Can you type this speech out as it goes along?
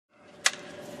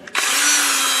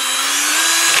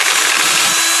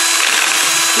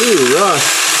Ooh, rust.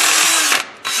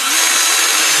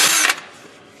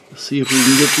 Let's see if we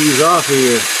can get these off of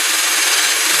here.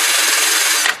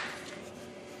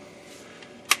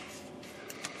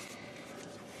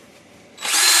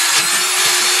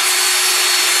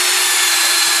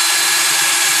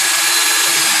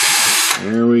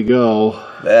 There we go.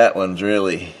 That one's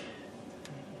really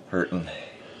hurting.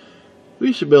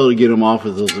 We should be able to get them off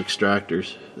with those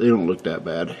extractors. They don't look that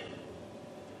bad.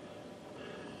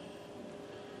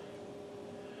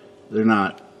 They're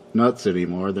not nuts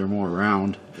anymore. They're more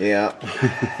round. Yeah.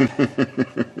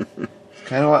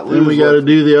 Kind of what Then we got to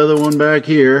do the other one back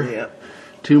here. Yeah.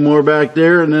 2 more back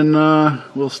there, and then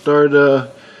we'll start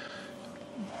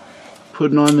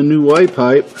putting on the new Y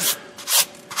pipe.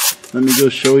 Let me go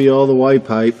show you all the Y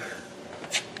pipe,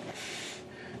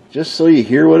 just so you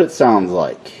hear what it sounds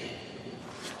like.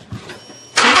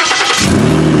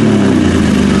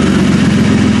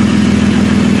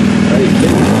 Right,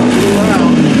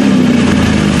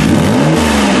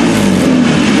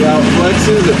 see how it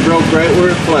flexes? It broke right where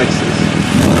it flexes.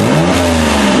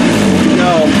 Here we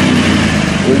go.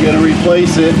 We're going to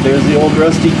replace it. There's the old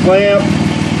rusty clamp.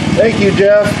 Thank you,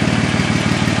 Jeff.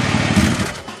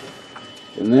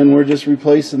 And then we're just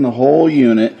replacing the whole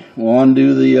unit. We'll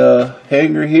undo the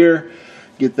hanger here,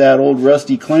 get that old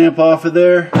rusty clamp off of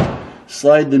there,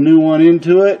 slide the new one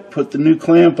into it, put the new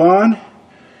clamp on,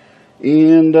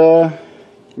 and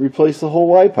replace the whole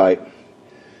Y pipe.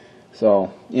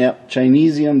 So, yeah,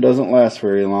 Chinesium doesn't last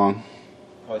very long.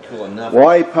 Probably cool enough.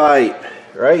 Y pipe.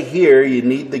 Right here, you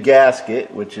need the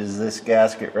gasket, which is this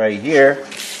gasket right here.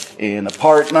 And the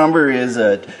part number is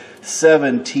a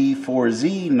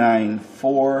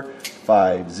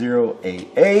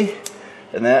 7T4Z9450AA,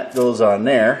 and that goes on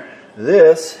there.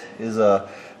 This is a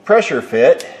pressure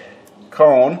fit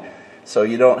cone, so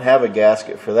you don't have a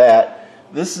gasket for that.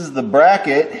 This is the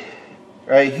bracket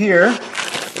right here,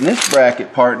 and this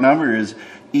bracket part number is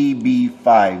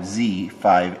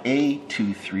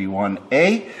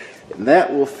EB5Z5A231A, and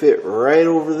that will fit right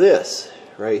over this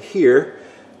right here,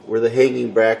 where the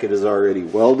hanging bracket is already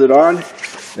welded on.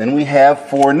 Then we have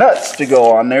 4 nuts to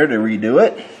go on there to redo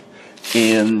it,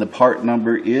 and the part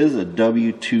number is a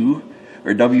W2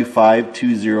 or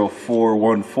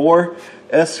W520414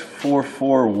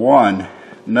 S441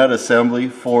 nut assembly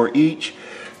for each,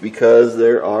 because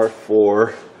there are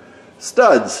 4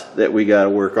 studs that we got to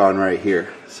work on right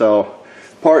here. So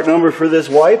part number for this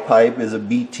Y pipe is a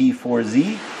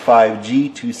BT4Z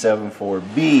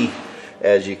 5G274B,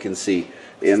 as you can see.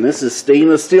 And this is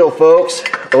stainless steel, folks,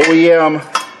 OEM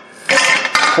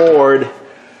Ford,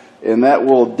 and that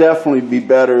will definitely be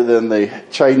better than the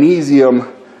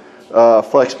Chinesium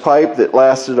flex pipe that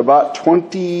lasted about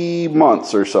 20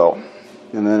 months or so,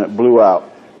 and then it blew out.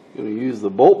 I'm going to use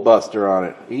the bolt buster on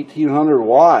it, 1800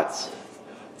 watts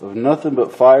of nothing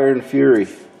but fire and fury.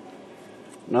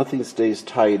 Nothing stays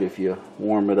tight if you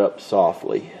warm it up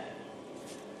softly.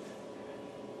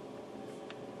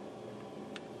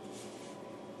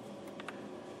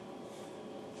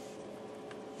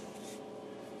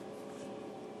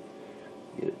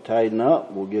 Get it tightened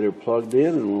up, we'll get her plugged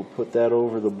in, and we'll put that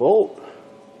over the bolt,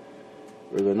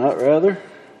 or the nut rather,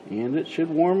 and it should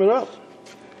warm it up.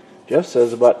 Jeff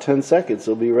says about 10 seconds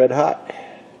it'll be red hot.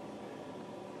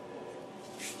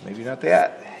 Maybe not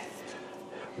that.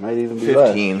 Might even be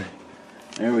 15. less.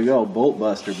 There we go, bolt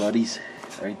buster, buddies,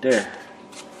 right there.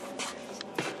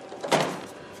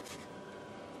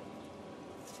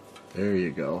 There you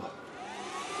go.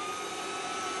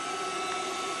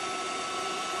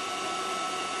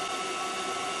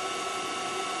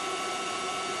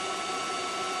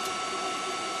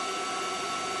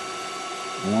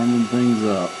 Warming things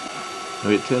up.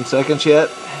 Wait 10 seconds yet?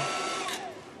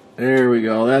 There we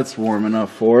go, that's warm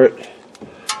enough for it.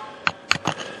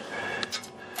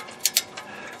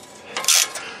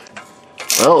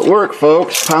 Well, it worked,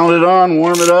 folks. Pound it on,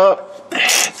 warm it up.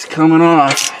 It's coming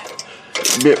off.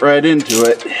 Bit right into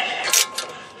it.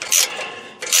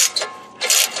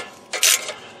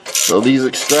 So these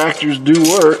extractors do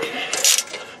work,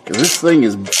 because this thing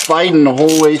is biting the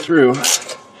whole way through.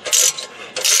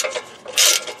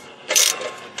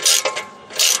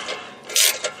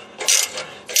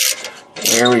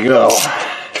 There we go.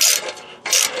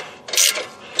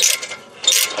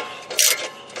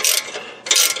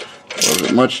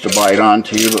 Wasn't much to bite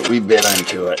onto, but we bit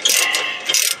into it.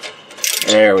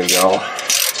 There we go.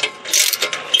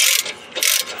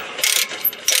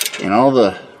 And all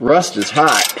the rust is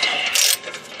hot.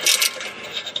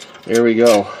 There we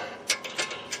go.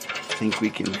 I think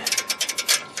we can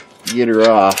get her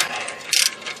off.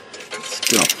 It's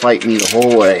gonna fight me the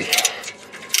whole way.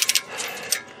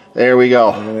 There we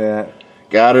go. Look at that.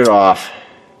 Got it off.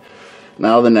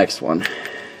 Now the next one.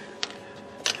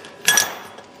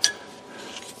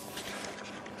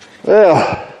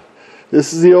 Well,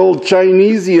 this is the old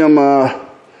Chinesium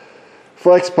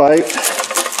flex pipe.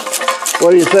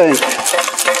 What do you think?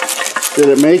 Did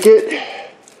it make it?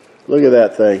 Look at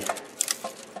that thing.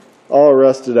 All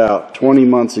rusted out. 20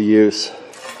 months of use.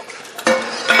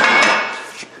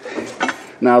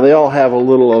 Now they all have a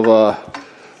little of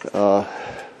a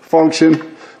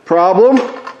function problem,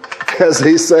 as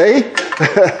they say.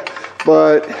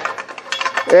 But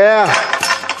yeah,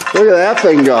 look at that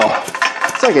thing go.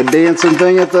 It's like a dancing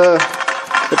thing at the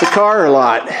car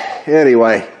lot.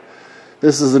 Anyway,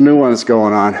 this is the new one that's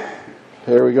going on.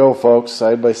 There we go, folks.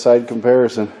 Side by side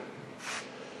comparison.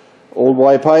 Old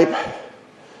Y pipe,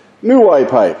 new Y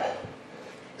pipe.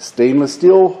 Stainless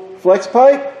steel flex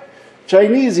pipe,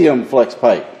 Chinesium flex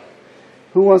pipe.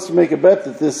 Who wants to make a bet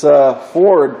that this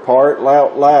Ford part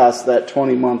outlasts that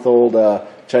 20-month-old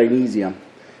Chinesium?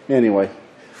 Anyway,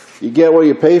 you get what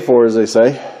you pay for, as they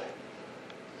say.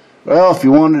 Well, if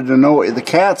you wanted to know what the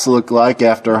cats look like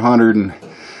after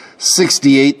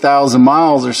 168,000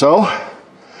 miles or so,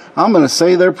 I'm going to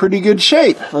say they're pretty good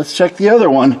shape. Let's check the other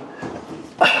one.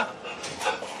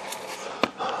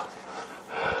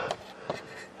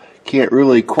 Can't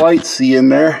really quite see in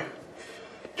there.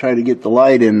 Try to get the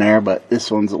light in there, but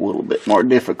this one's a little bit more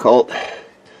difficult.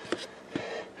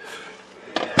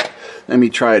 Let me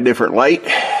try a different light.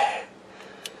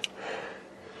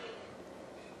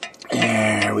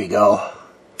 There we go.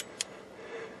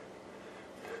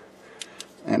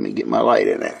 Let me get my light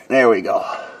in there. There we go.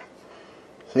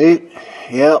 See?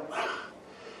 Yep.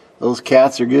 Those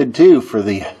cats are good too. For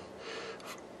the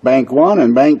bank 1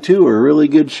 and bank 2 are really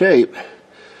good shape.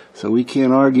 So we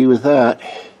can't argue with that.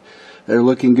 They're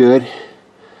looking good.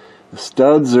 The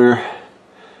studs are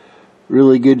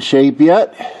really good shape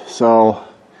yet. So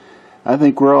I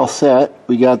think we're all set.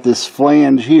 We got this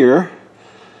flange here.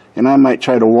 And I might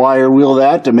try to wire wheel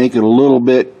that to make it a little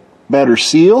bit better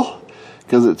seal,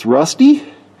 because it's rusty.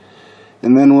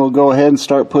 And then we'll go ahead and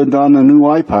start putting on the new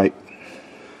Y pipe.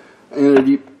 And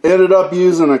you ended up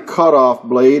using a cutoff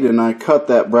blade, and I cut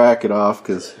that bracket off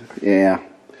because, yeah,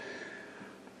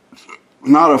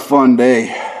 not a fun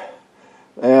day.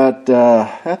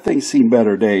 That thing's seen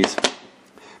better days.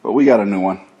 But we got a new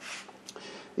one.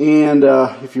 And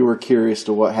if you were curious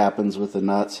to what happens with the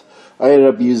nuts, I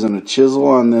ended up using a chisel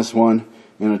on this one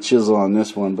and a chisel on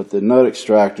this one, but the nut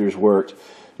extractors worked.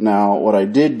 Now what I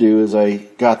did do is I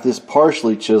got this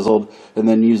partially chiseled and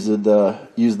then used the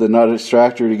nut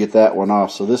extractor to get that one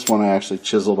off. So this one I actually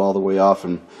chiseled all the way off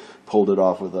and pulled it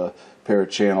off with a pair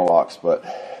of channel locks. But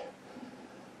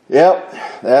yep,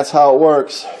 that's how it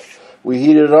works. We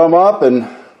heated them up and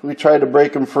we tried to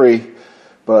break them free,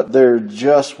 but there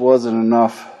just wasn't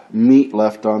enough meat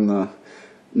left on the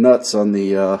nuts on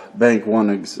the bank 1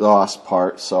 exhaust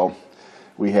part, so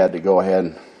we had to go ahead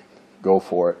and go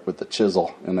for it with the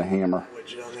chisel and the hammer.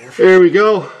 There we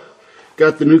go.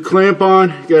 Got the new clamp on,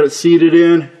 got it seated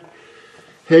in,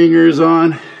 hangers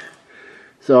on.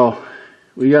 So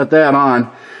we got that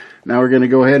on. Now we're going to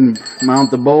go ahead and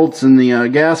mount the bolts in the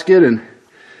gasket and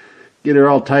get her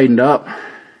all tightened up.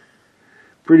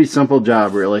 Pretty simple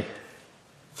job, really.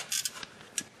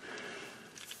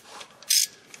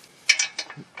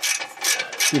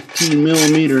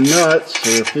 15mm nuts,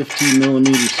 or a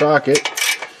 15mm socket,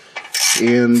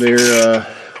 and they're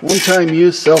one-time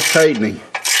use, self-tightening.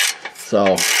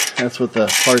 So that's what the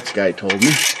parts guy told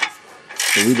me.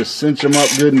 So we just cinch them up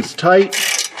good and tight,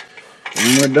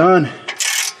 and we're done.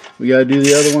 We gotta do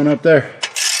the other one up there.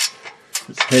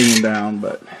 It's hanging down,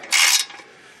 but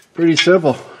pretty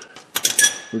simple.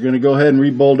 We're gonna go ahead and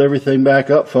rebolt everything back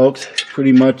up, folks.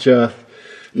 Pretty much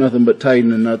nothing but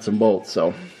tightening nuts and bolts.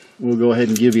 So we'll go ahead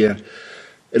and give you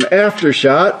an after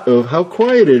shot of how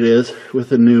quiet it is with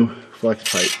the new flex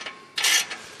pipe.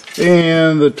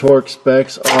 And the torque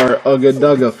specs are ugga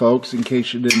dugga, folks, in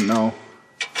case you didn't know.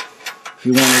 If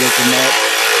you want to look them up,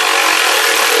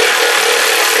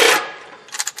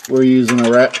 we're using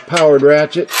a powered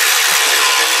ratchet.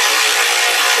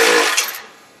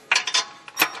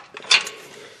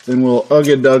 Then we'll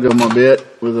ugga dug them a bit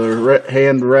with a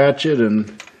hand ratchet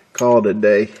and call it a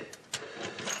day.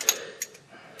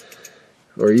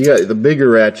 Or you got the bigger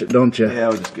ratchet, don't you? Yeah,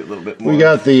 we'll just get a little bit more. We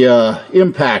got the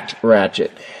impact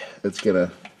ratchet. That's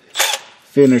gonna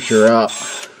finish her up.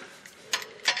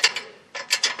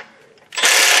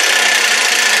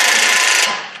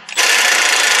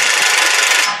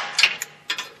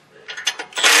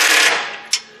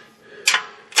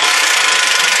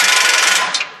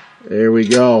 There we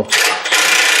go.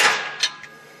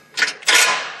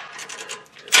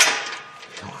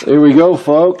 There we go,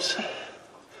 folks.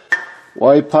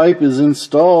 Y pipe is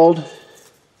installed.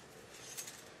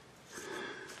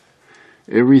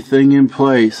 Everything in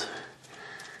place.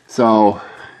 So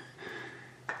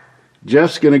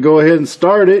Jeff's going to go ahead and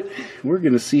start it. We're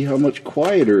going to see how much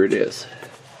quieter it is.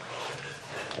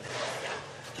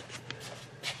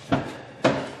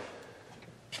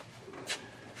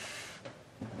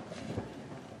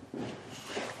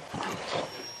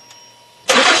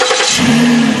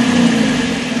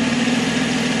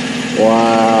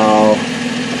 Wow.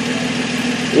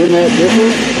 Isn't that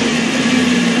different?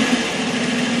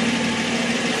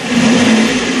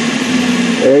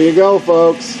 There you go,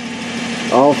 folks.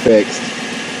 All fixed.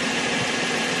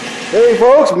 Hey,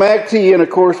 folks, MACT, and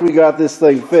of course we got this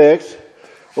thing fixed.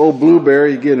 Old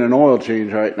Blueberry getting an oil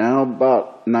change right now,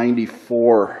 about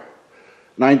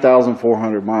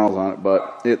 9,400 miles on it,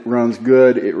 but it runs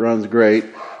good, it runs great.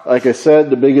 Like I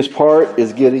said, the biggest part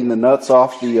is getting the nuts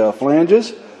off the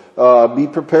flanges. Be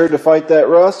prepared to fight that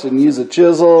rust and use a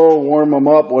chisel, warm them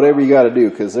up, whatever you got to do,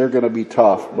 because they're going to be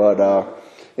tough. But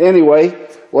anyway,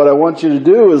 what I want you to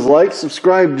do is like,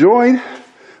 subscribe, join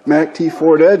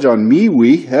MACTFORDEDGE on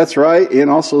MeWe. That's right.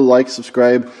 And also like,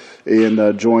 subscribe,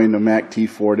 and join the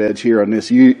MACTFORDEDGE here on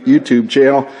this YouTube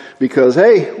channel. Because,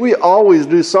 hey, we always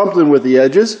do something with the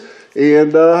edges.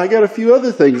 And I got a few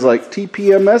other things like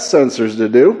TPMS sensors to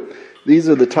do. These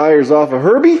are the tires off of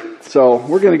Herbie. So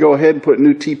we're going to go ahead and put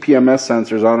new TPMS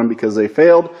sensors on them because they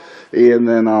failed. And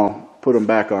then I'll put them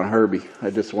back on Herbie.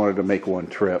 I just wanted to make one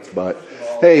trip. But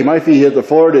hey, my feet hit the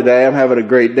floor today. I'm having a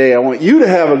great day. I want you to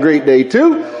have a great day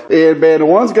too. And Band of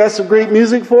One's got some great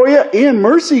music for you. And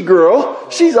Mercy Girl,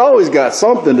 she's always got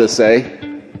something to say.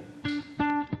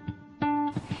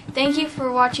 Thank you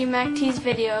for watching MACT's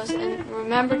videos, and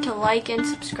remember to like and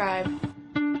subscribe.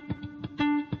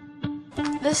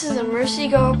 This is a Mercy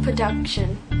Girl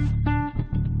production.